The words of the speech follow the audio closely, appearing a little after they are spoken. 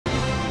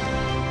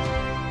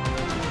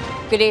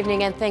Good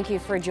evening and thank you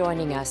for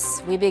joining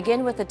us. We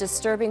begin with a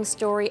disturbing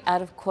story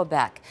out of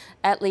Quebec.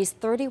 At least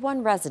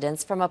 31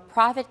 residents from a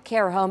private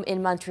care home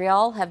in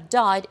Montreal have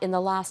died in the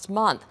last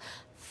month.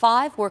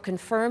 5 were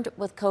confirmed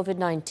with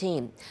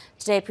COVID-19.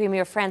 Today,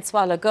 Premier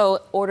François Legault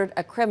ordered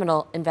a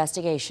criminal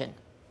investigation.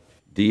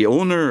 The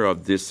owner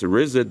of this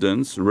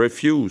residence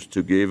refused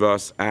to give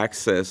us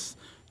access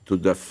to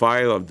the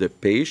file of the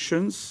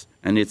patients,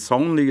 and it's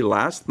only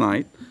last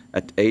night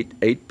at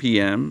 8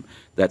 p.m.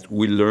 that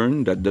we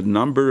learned that the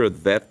number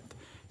of deaths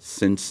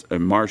since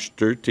March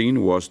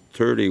 13 was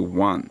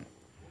 31.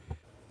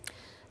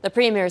 The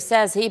Premier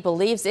says he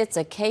believes it's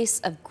a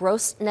case of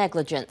gross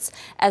negligence.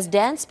 As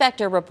Dan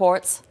Spector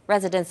reports,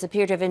 residents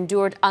appear to have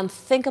endured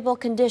unthinkable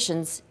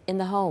conditions in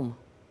the home.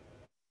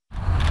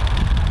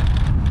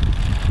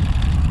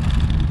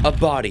 A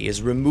body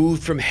is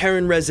removed from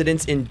Heron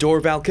residence in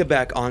Dorval,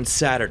 Quebec on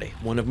Saturday,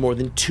 one of more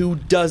than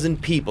 24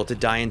 people to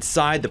die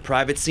inside the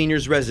private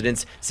seniors'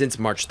 residence since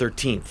March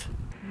 13th.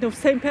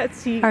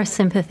 Our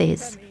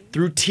sympathies.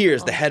 Through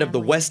tears, the head of the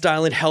West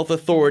Island Health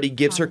Authority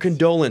gives her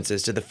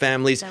condolences to the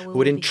families who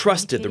had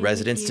entrusted the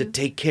residents to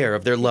take care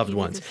of their loved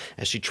ones,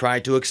 as she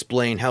tried to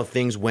explain how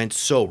things went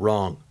so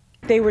wrong.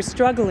 They were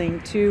struggling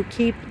to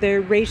keep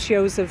their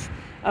ratios of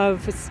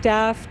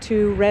staff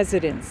to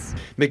residents.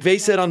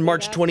 McVeigh said on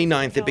March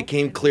 29th it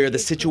became clear the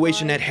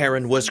situation at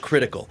Heron was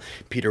critical.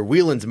 Peter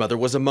Whelan's mother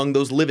was among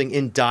those living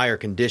in dire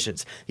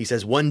conditions. He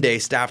says one day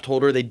staff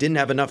told her they didn't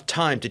have enough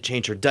time to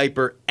change her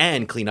diaper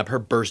and clean up her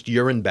burst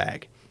urine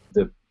bag.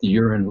 The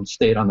urine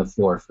stayed on the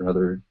floor for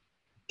another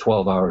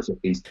 12 hours at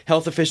least.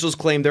 Health officials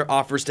claim their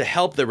offers to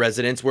help the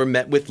residents were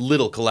met with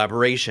little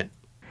collaboration.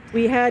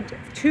 We had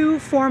 2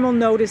 formal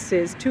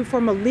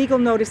legal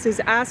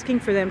notices asking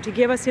for them to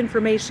give us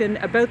information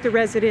about the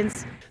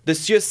residents. The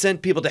CIUS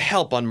sent people to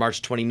help on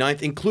March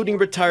 29th, including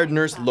retired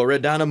nurse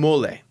Loredana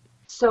Mole.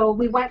 So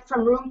we went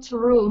from room to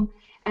room,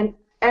 and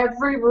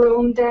every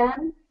room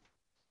then,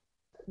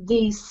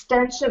 the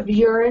stench of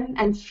urine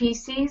and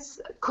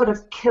feces could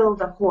have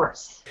killed a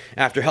horse.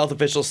 After health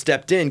officials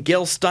stepped in,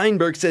 Gail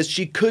Steinberg says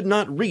she could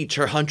not reach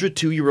her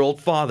 102-year-old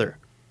father.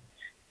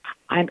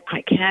 I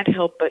can't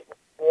help but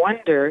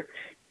wonder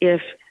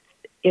if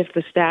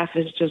the staff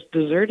has just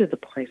deserted the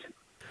place.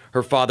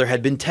 Her father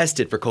had been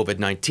tested for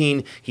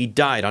COVID-19. He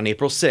died on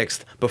April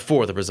 6th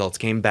before the results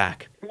came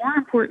back. More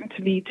important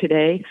to me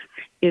today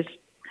is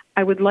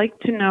I would like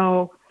to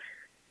know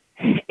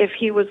if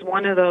he was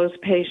one of those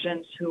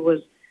patients who was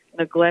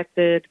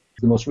neglected.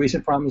 The most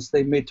recent promise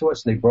they made to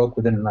us, they broke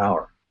within an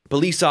hour.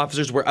 Police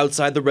officers were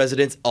outside the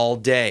residence all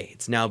day.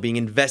 It's now being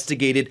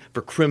investigated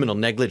for criminal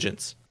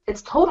negligence.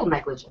 It's total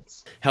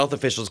negligence. Health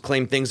officials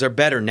claim things are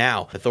better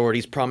now.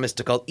 Authorities promised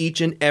to call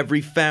each and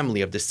every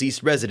family of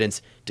deceased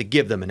residents to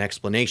give them an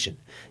explanation.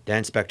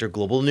 Dan Spector,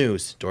 Global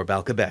News,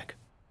 Dorval, Quebec.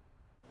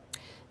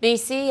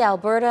 BC,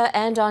 Alberta,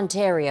 and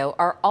Ontario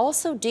are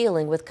also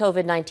dealing with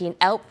COVID-19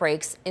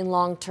 outbreaks in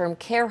long-term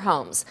care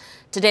homes.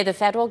 Today, the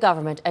federal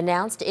government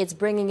announced it's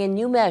bringing in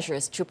new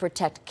measures to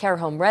protect care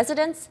home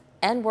residents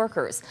and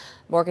workers.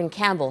 Morgan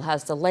Campbell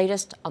has the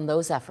latest on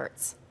those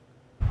efforts.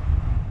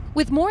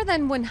 With more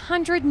than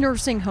 100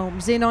 nursing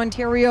homes in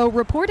Ontario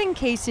reporting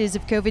cases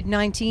of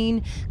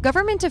COVID-19,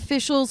 government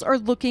officials are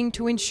looking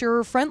to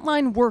ensure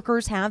frontline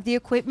workers have the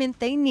equipment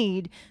they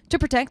need to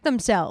protect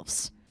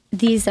themselves.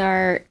 These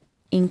are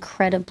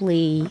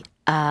incredibly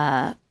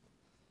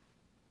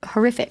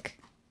horrific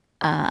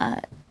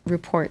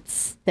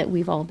reports that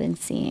we've all been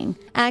seeing.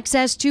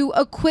 Access to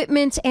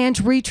equipment and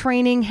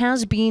retraining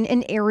has been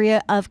an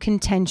area of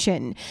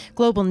contention.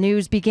 Global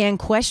News began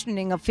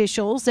questioning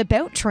officials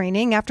about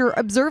training after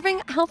observing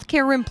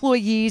healthcare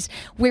employees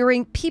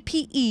wearing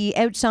PPE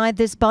outside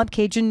this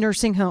Bobcaygeon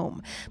nursing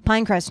home.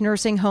 Pinecrest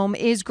Nursing Home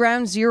is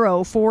ground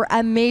zero for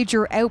a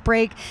major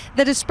outbreak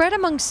that has spread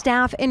among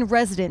staff and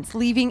residents,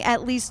 leaving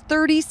at least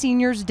 30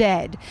 seniors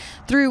dead.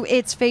 Through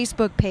its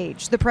Facebook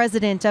page, the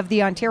president of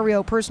the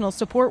Ontario Personal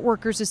Support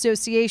Workers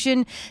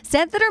Association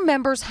said that her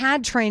members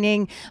had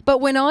training, but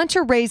went on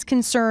to raise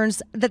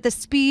concerns that the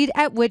speed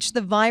at which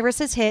the virus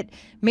has hit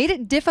made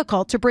it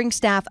difficult to bring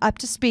staff up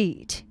to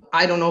speed.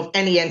 I don't know of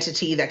any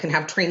entity that can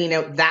have training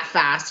out that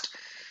fast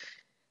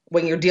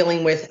when you're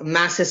dealing with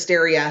mass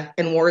hysteria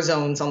and war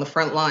zones on the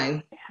front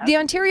line. The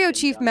Ontario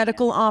Chief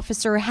Medical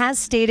Officer has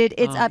stated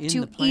it's up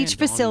to each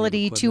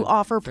facility to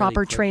offer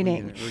proper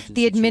training.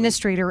 The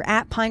administrator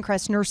at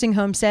Pinecrest Nursing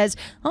Home says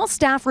all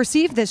staff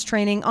receive this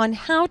training on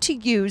how to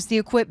use the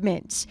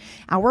equipment.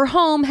 Our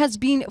home has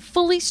been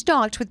fully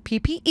stocked with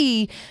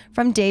PPE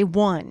from day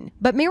one.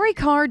 But Mary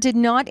Carr did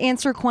not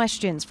answer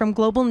questions from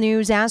Global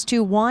News as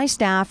to why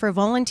staff or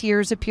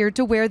volunteers appeared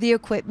to wear the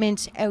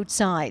equipment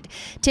outside.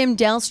 Tim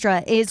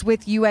Delstra is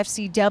with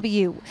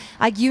UFCW,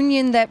 a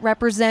union that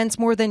represents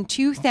more than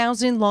 2,000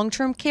 2,000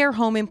 long-term care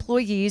home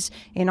employees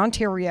in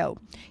Ontario.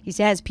 He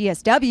says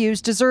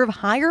PSWs deserve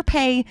higher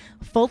pay,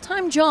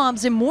 full-time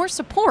jobs, and more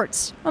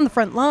supports on the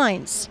front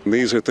lines.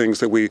 These are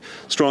things that we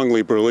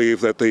strongly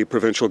believe that the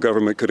provincial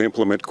government could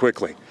implement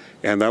quickly,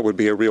 and that would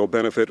be a real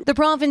benefit. The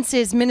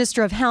province's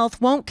Minister of Health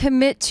won't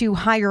commit to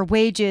higher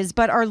wages,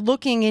 but are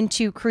looking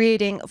into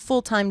creating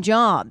full-time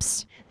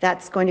jobs.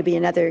 That's going to be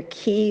another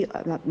key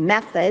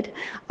method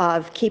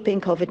of keeping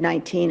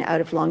COVID-19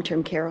 out of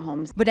long-term care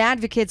homes. But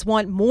advocates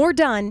want more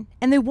done,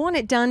 and they want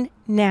it done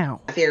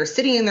now. If they're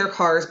sitting in their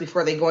cars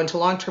before they go into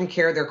long-term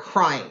care, they're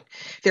crying.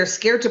 They're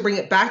scared to bring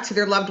it back to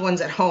their loved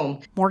ones at home.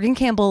 Morgan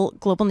Campbell,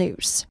 Global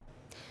News.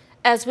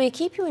 As we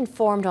keep you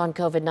informed on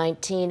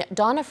COVID-19,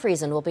 Donna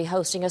Friesen will be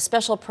hosting a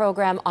special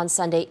program on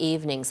Sunday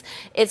evenings.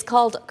 It's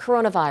called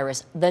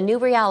Coronavirus, The New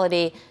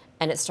Reality,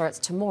 and it starts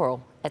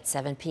tomorrow at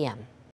 7 p.m.